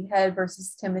grass seed head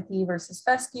versus timothy versus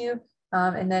fescue,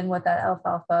 and then what that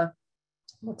alfalfa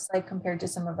looks like compared to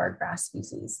some of our grass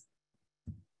species.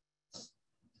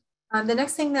 The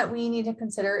next thing that we need to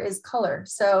consider is color.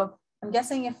 So I'm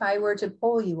guessing if I were to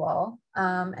poll you all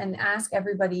and ask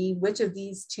everybody which of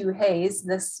these two hays,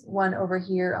 this one over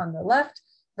here on the left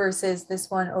versus this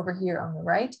one over here on the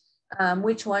right,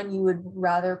 which one you would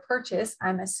rather purchase,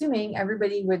 I'm assuming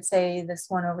everybody would say this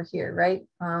one over here, right?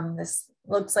 This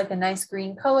looks like a nice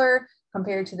green color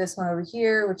compared to this one over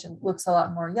here, which looks a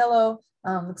lot more yellow.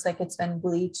 Looks like it's been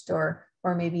bleached or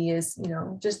maybe is, you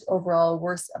know, just overall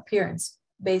worse appearance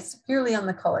based purely on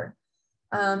the color.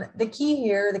 The key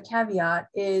here, the caveat,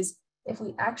 is if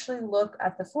we actually look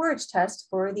at the forage test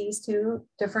for these two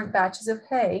different batches of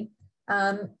hay,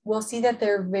 we'll see that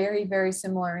they're very, very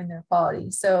similar in their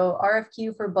quality. So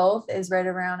RFQ for both is right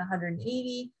around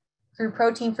 180, crude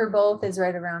protein for both is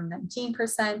right around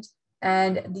 19%,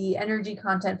 and the energy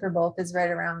content for both is right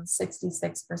around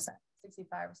 66%, 65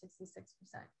 or 66%.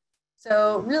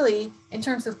 So really, in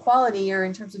terms of quality or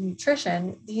in terms of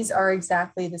nutrition, these are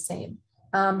exactly the same.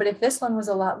 But if this one was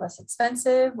a lot less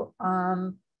expensive,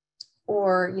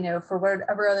 or, you know, for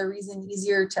whatever other reason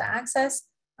easier to access,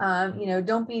 you know,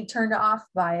 don't be turned off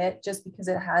by it just because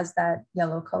it has that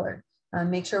yellow color.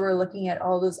 Make sure we're looking at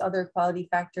all those other quality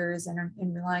factors and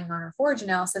relying on our forage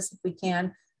analysis if we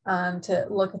can to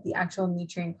look at the actual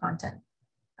nutrient content.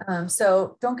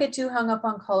 So don't get too hung up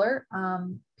on color.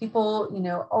 People, you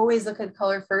know, always look at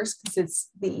color first because it's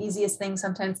the easiest thing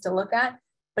sometimes to look at,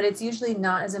 but it's usually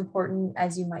not as important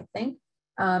as you might think.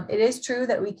 It is true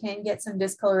that we can get some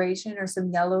discoloration or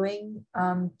some yellowing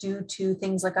due to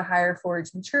things like a higher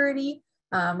forage maturity,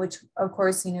 which of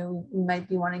course, you know, we might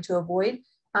be wanting to avoid.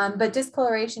 But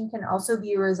discoloration can also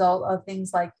be a result of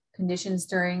things like conditions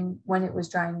during when it was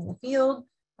drying in the field,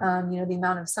 you know, the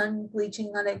amount of sun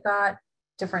bleaching that it got,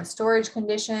 different storage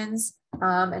conditions,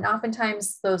 and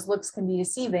oftentimes those looks can be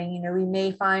deceiving. You know, we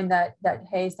may find that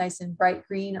hay is nice and bright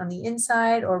green on the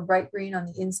inside or bright green on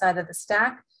the inside of the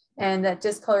stack, and that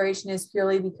discoloration is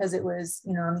purely because it was,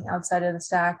 you know, on the outside of the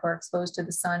stack or exposed to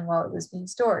the sun while it was being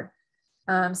stored.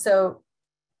 So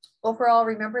overall,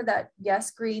 remember that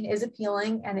yes, green is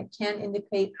appealing and it can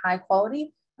indicate high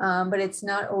quality, but it's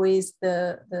not always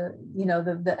the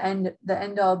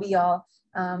end all be all.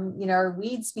 You know, our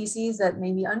weed species that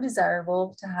may be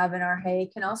undesirable to have in our hay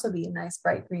can also be a nice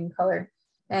bright green color,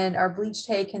 and our bleached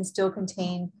hay can still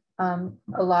contain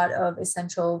a lot of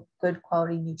essential good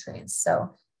quality nutrients.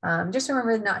 So just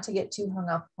remember not to get too hung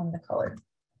up on the color.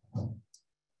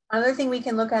 Another thing we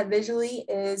can look at visually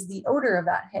is the odor of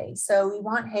that hay. So we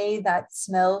want hay that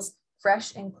smells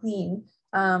fresh and clean.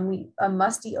 A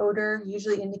musty odor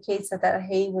usually indicates that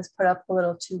hay was put up a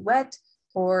little too wet,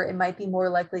 or it might be more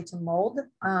likely to mold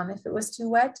if it was too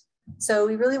wet. So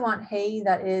we really want hay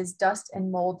that is dust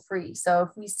and mold free. So if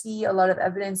we see a lot of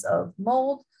evidence of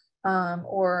mold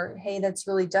or hay that's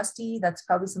really dusty, that's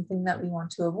probably something that we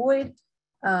want to avoid.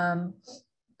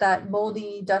 That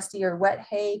moldy, dusty, or wet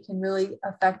hay can really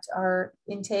affect our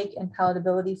intake and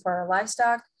palatability for our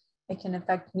livestock. It can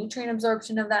affect nutrient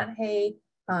absorption of that hay,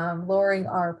 lowering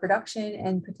our production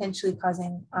and potentially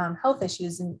causing health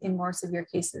issues in more severe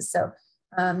cases. So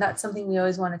that's something we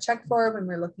always want to check for when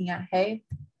we're looking at hay.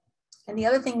 And the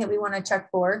other thing that we want to check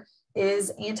for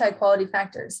is anti-quality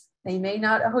factors. They may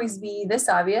not always be this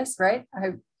obvious, right?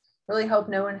 I really hope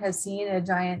no one has seen a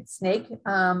giant snake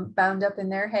bound up in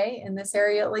their hay in this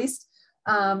area at least.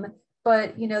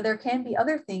 But you know, there can be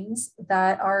other things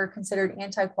that are considered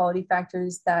anti-quality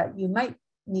factors that you might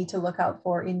need to look out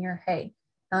for in your hay.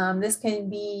 This can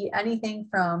be anything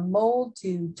from mold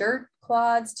to dirt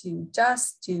clods to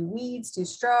dust to weeds to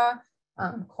straw,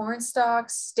 corn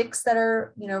stalks, sticks that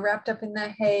are, you know, wrapped up in the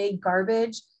hay,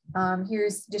 garbage.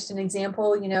 Here's just an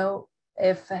example. You know,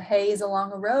 if hay is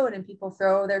along a road and people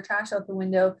throw their trash out the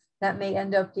window, that may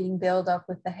end up getting baled up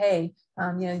with the hay.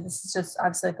 You know, this is just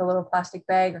obviously like a little plastic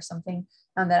bag or something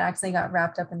that actually got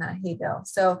wrapped up in that hay bale.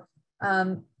 So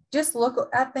just look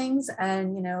at things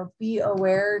and, you know, be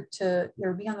aware to,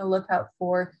 or be on the lookout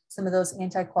for some of those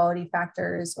anti-quality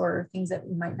factors or things that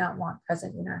we might not want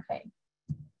present in our hay.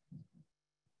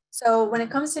 So when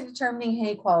it comes to determining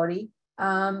hay quality,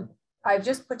 I've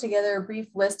just put together a brief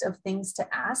list of things to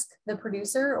ask the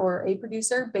producer or a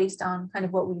producer based on kind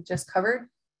of what we've just covered.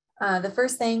 The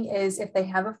first thing is if they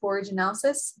have a forage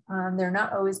analysis. They're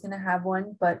not always going to have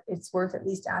one, but it's worth at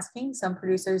least asking. Some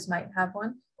producers might have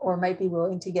one or might be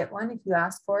willing to get one if you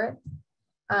ask for it.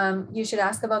 You should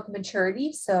ask about the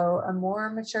maturity. So a more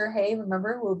mature hay,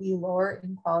 remember, will be lower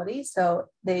in quality. So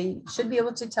they should be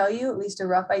able to tell you at least a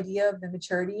rough idea of the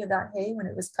maturity of that hay when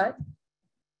it was cut.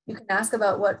 You can ask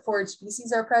about what forage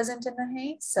species are present in the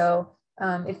hay. So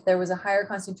if there was a higher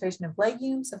concentration of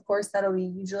legumes, of course, that'll be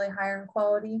usually higher in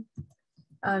quality.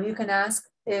 You can ask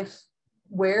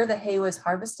where the hay was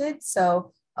harvested.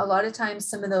 So a lot of times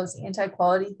some of those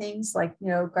anti-quality things like,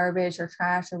 garbage or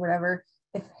trash or whatever,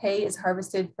 if hay is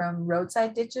harvested from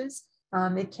roadside ditches,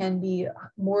 it can be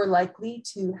more likely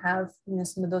to have,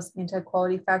 some of those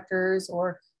anti-quality factors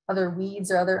or other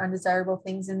weeds or other undesirable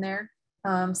things in there.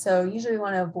 So usually we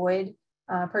want to avoid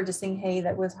purchasing hay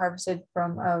that was harvested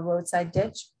from a roadside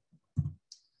ditch.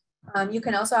 You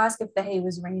can also ask if the hay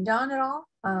was rained on at all.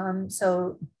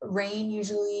 So rain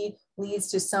usually leads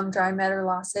to some dry matter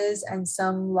losses and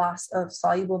some loss of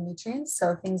soluble nutrients.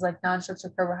 So things like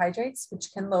non-structural carbohydrates,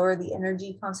 which can lower the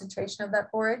energy concentration of that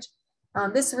forage.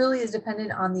 This really is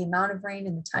dependent on the amount of rain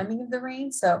and the timing of the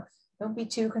rain. So don't be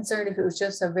too concerned if it was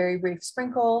just a very brief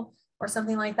sprinkle or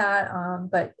something like that.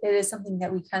 But it is something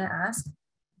that we can ask.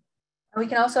 We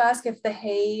can also ask if the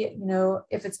hay,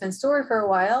 if it's been stored for a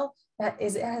while,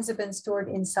 has it been stored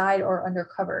inside or under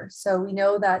cover? So we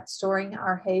know that storing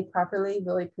our hay properly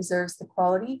really preserves the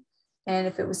quality. And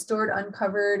if it was stored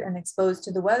uncovered and exposed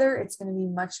to the weather, it's going to be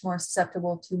much more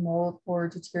susceptible to mold or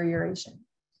deterioration.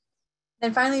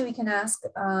 And finally, we can ask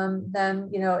them,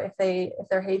 if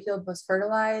their hayfield was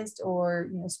fertilized or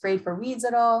sprayed for weeds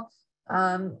at all.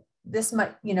 This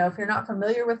might, if you're not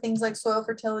familiar with things like soil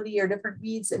fertility or different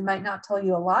weeds, it might not tell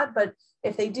you a lot. But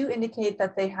if they do indicate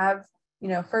that they have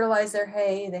fertilize their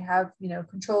hay, they have,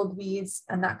 controlled weeds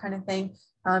and that kind of thing.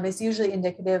 It's usually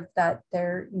indicative that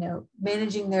they're,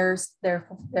 managing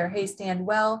their hay stand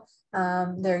well.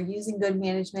 They're using good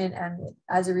management, and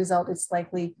as a result, it's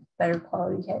likely better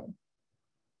quality hay.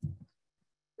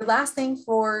 The last thing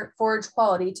for forage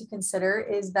quality to consider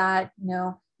is that,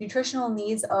 nutritional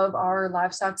needs of our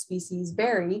livestock species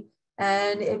vary.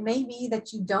 And it may be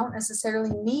that you don't necessarily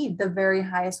need the very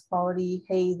highest quality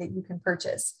hay that you can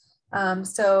purchase.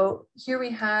 So here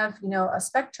we have, a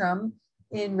spectrum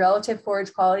in relative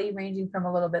forage quality ranging from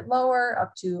a little bit lower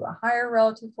up to a higher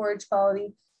relative forage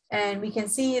quality. And we can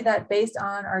see that based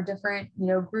on our different,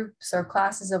 groups or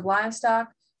classes of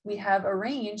livestock, we have a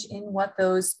range in what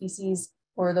those species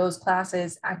or those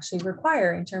classes actually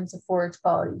require in terms of forage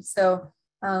quality. So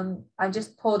I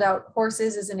just pulled out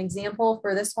horses as an example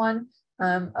for this one.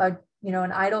 An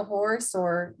idle horse,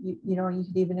 or, you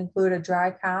could even include a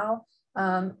dry cow,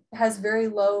 has very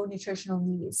low nutritional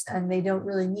needs, and they don't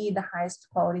really need the highest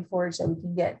quality forage that we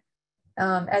can get.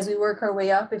 As we work our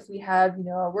way up, if we have,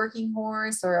 a working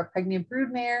horse or a pregnant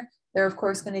broodmare, they're of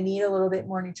course going to need a little bit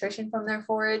more nutrition from their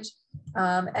forage.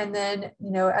 And then,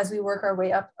 as we work our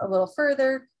way up a little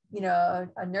further,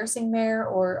 a nursing mare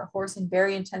or a horse in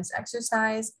very intense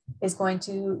exercise is going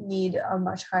to need a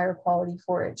much higher quality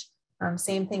forage.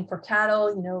 Same thing for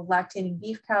cattle, lactating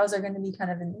beef cows are going to be kind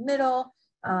of in the middle.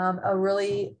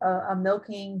 A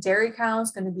milking dairy cow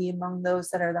is going to be among those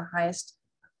that are the highest,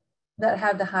 that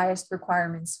have the highest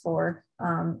requirements for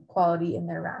quality in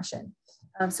their ration.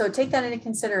 So take that into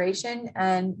consideration.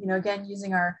 And, again,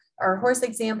 using our horse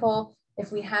example, if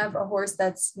we have a horse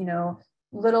that's,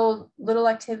 little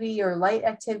activity or light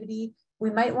activity, we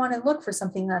might want to look for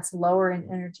something that's lower in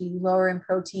energy, lower in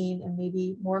protein, and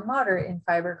maybe more moderate in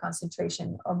fiber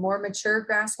concentration. A more mature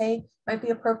grass hay might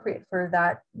be appropriate for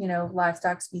that,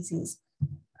 livestock species.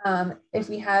 If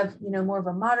we have, more of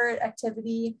a moderate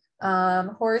activity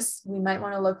horse, we might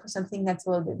want to look for something that's a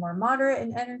little bit more moderate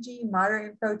in energy,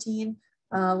 moderate in protein,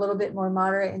 a little bit more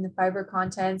moderate in the fiber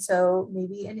content. So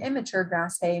maybe an immature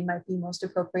grass hay might be most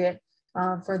appropriate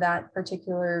for that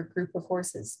particular group of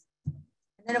horses.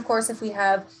 And then, of course, if we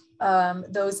have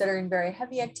those that are in very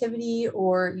heavy activity,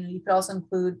 or you could also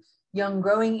include young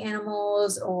growing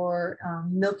animals or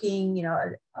milking,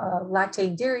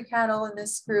 lactating dairy cattle in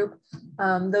this group,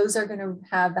 those are going to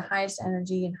have the highest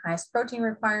energy and highest protein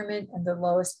requirement and the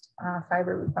lowest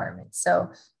fiber requirement.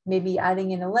 So maybe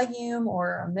adding in a legume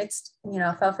or a mixed,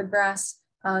 alfalfa grass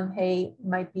hay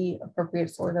might be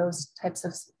appropriate for those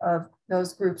types of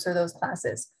those groups or those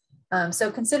classes.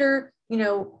 So consider,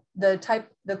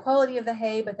 the quality of the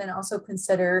hay, but then also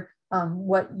consider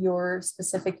what your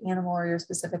specific animal or your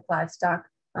specific livestock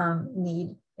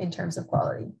need in terms of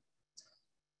quality.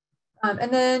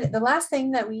 And then the last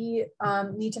thing that we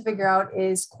need to figure out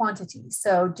is quantity.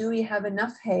 So do we have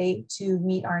enough hay to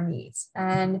meet our needs?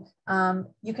 And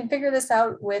you can figure this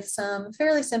out with some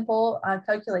fairly simple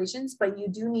calculations, but you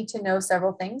do need to know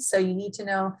several things. So you need to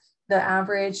know the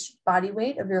average body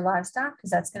weight of your livestock, because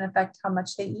that's going to affect how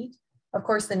much they eat. Of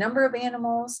course, the number of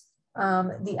animals,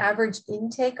 the average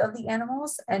intake of the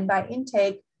animals. And by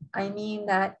intake, I mean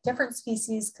that different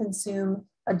species consume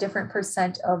a different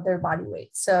percent of their body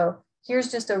weight. So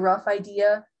here's just a rough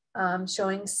idea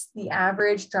showing the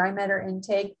average dry matter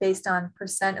intake based on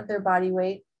percent of their body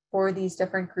weight for these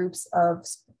different groups of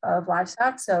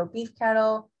livestock. So beef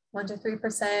cattle, 1 to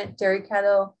 3%, dairy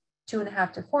cattle,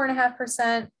 2.5 to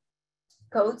 4.5%.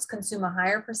 Goats consume a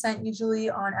higher percent usually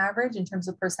on average in terms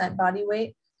of percent body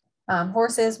weight.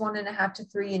 Horses 1.5 to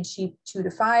 3, and sheep 2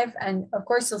 to 5. And of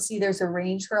course, you'll see there's a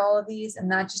range for all of these, and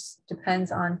that just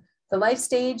depends on the life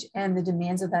stage and the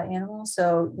demands of that animal.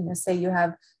 So, say you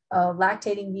have a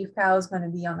lactating beef cow is going to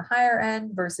be on the higher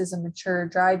end versus a mature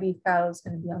dry beef cow is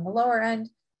going to be on the lower end.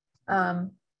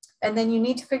 And then you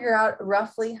need to figure out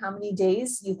roughly how many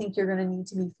days you think you're going to need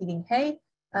to be feeding hay,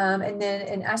 and then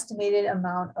an estimated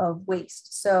amount of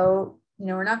waste. So,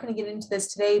 we're not going to get into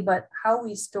this today, but how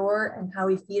we store and how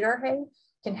we feed our hay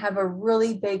can have a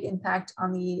really big impact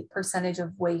on the percentage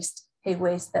of waste, hay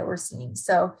waste that we're seeing.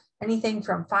 So anything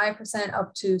from 5%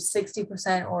 up to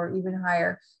 60% or even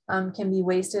higher can be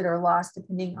wasted or lost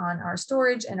depending on our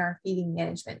storage and our feeding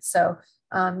management. So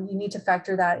you need to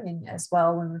factor that in as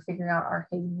well when we're figuring out our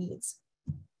hay needs.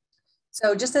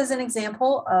 So just as an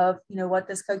example of what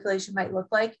this calculation might look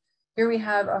like, here we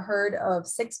have a herd of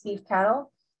 6 beef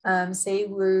cattle. Say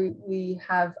we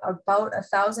have about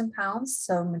 1,000 pounds,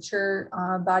 so mature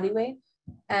body weight,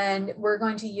 and we're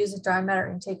going to use a dry matter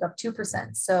intake of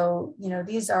 2%. So,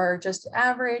 these are just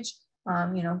average,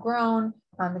 grown,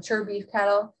 mature beef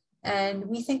cattle. And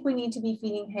we think we need to be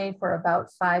feeding hay for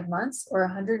about 5 months or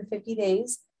 150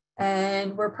 days.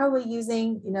 And we're probably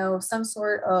using, some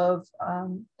sort of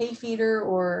hay feeder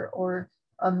or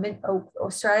a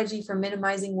strategy for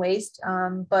minimizing waste,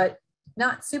 but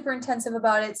not super intensive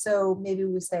about it. So maybe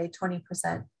we say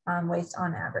 20% waste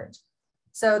on average.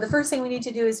 So the first thing we need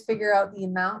to do is figure out the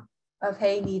amount of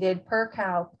hay needed per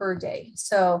cow per day.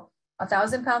 So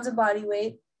 1,000 pounds of body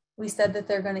weight, we said that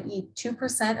they're going to eat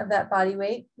 2% of that body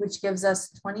weight, which gives us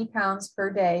 20 pounds per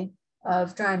day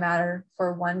of dry matter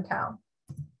for 1 cow.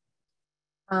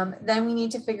 Then we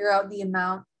need to figure out the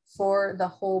amount for the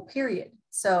whole period.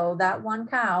 So that 1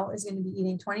 cow is going to be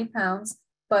eating 20 pounds,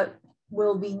 but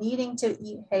will be needing to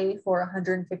eat hay for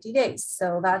 150 days.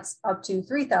 So that's up to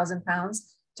 3,000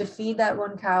 pounds to feed that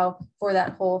 1 cow for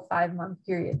that whole 5-month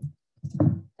period.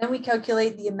 Then we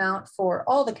calculate the amount for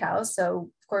all the cows. So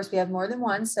of course we have more than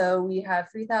one. So we have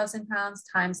 3,000 pounds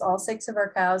times all 6 of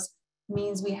our cows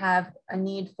means we have a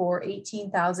need for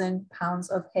 18,000 pounds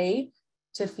of hay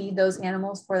to feed those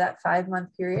animals for that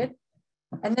 5-month period.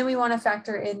 And then we want to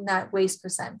factor in that waste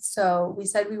percent. So we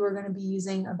said we were going to be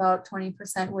using about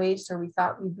 20% waste, or we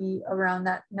thought we'd be around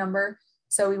that number.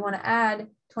 So we want to add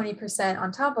 20%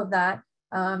 on top of that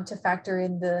to factor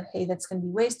in the hay that's going to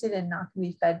be wasted and not going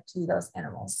to be fed to those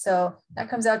animals. So that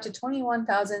comes out to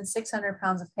 21,600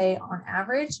 pounds of hay on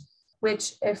average,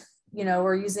 which if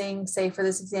we're using, say for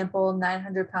this example,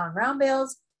 900-pound round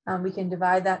bales, we can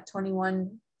divide that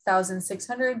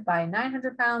 21,600 by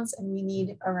 900 pounds, and we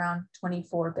need around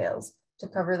 24 bales to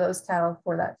cover those cattle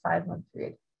for that 5-month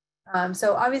period.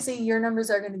 So obviously your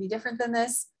numbers are going to be different than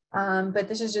this, but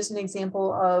this is just an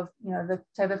example of the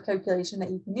type of calculation that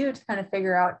you can do to kind of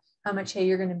figure out how much hay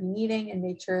you're going to be needing and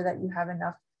make sure that you have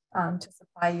enough to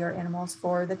supply your animals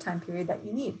for the time period that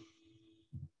you need.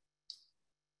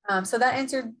 So that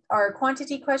answered our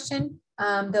quantity question.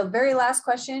 The very last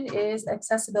question is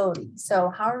accessibility. So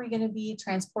how are we going to be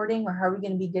transporting, or how are we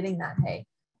going to be getting that hay?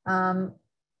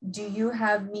 Do you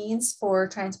have means for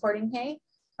transporting hay?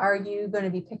 Are you going to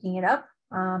be picking it up?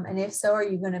 And if so, are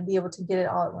you going to be able to get it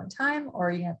all at one time, or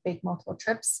are you going to make multiple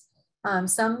trips?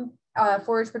 Some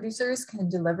forage producers can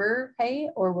deliver hay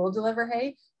or will deliver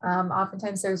hay.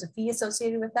 Oftentimes there's a fee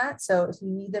associated with that. So if you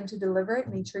need them to deliver it,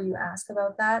 make sure you ask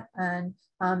about that and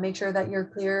make sure that you're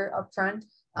clear upfront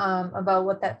about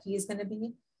what that fee is going to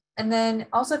be. And then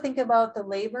also think about the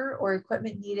labor or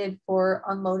equipment needed for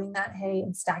unloading that hay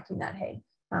and stacking that hay.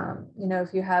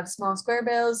 If you have small square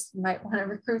bales, you might want to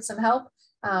recruit some help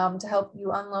to help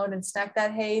you unload and stack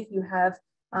that hay. If you have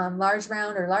large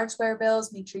round or large square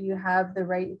bales, make sure you have the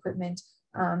right equipment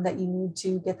that you need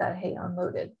to get that hay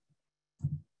unloaded.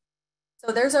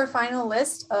 So there's our final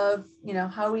list of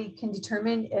how we can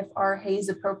determine if our hay is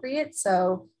appropriate.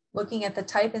 So looking at the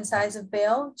type and size of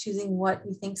bale, choosing what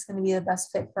we think is going to be the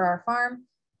best fit for our farm,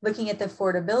 looking at the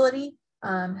affordability,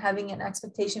 having an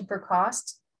expectation for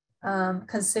cost,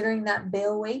 considering that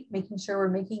bale weight, making sure we're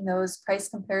making those price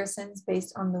comparisons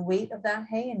based on the weight of that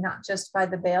hay and not just by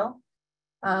the bale.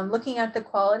 Looking at the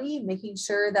quality, making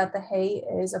sure that the hay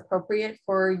is appropriate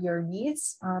for your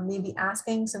needs, maybe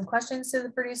asking some questions to the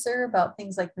producer about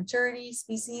things like maturity,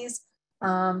 species,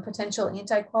 potential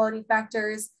anti-quality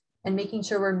factors, and making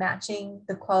sure we're matching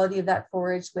the quality of that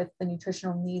forage with the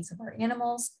nutritional needs of our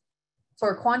animals.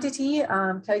 For quantity,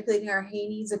 calculating our hay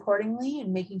needs accordingly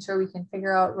and making sure we can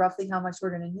figure out roughly how much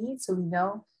we're going to need so we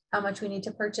know how much we need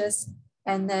to purchase.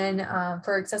 And then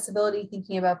for accessibility,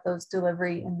 thinking about those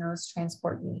delivery and those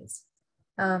transport needs.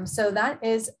 So that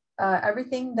is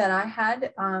everything that I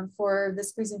had for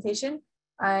this presentation.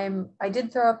 I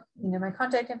did throw up, my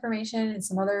contact information and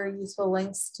some other useful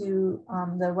links to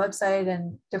the website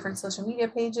and different social media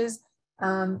pages.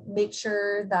 Make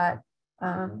sure that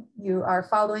you are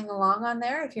following along on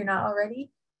there if you're not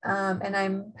already. And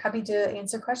I'm happy to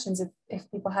answer questions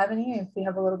if people have any, if we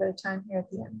have a little bit of time here at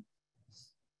the end.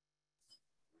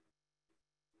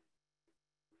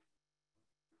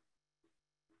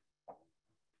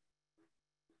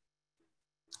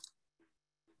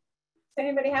 Does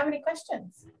anybody have any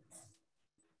questions?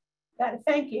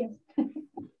 Thank you.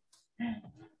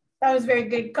 That was very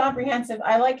good, comprehensive.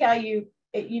 I like how you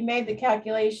made the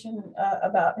calculation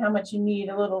about how much you need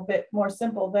a little bit more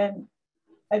simple than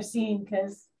I've seen,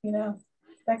 because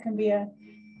that can be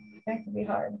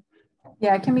hard.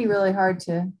 Yeah, it can be really hard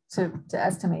to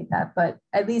estimate that, but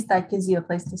at least that gives you a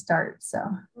place to start. So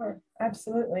sure,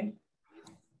 absolutely.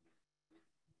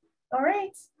 All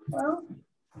right. Well,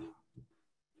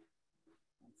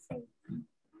 let's see.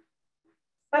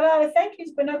 But thank you,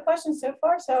 but no questions so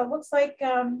far. So it looks like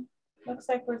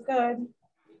we're good.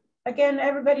 Again,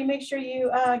 everybody, make sure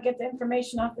you get the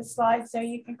information off the slide so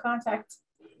you can contact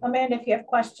Amanda if you have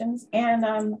questions. And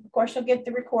of course, you'll get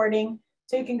the recording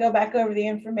so you can go back over the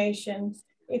information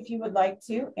if you would like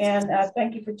to. And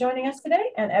thank you for joining us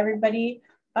today. And everybody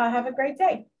have a great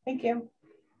day. Thank you.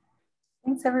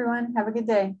 Thanks, everyone. Have a good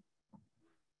day.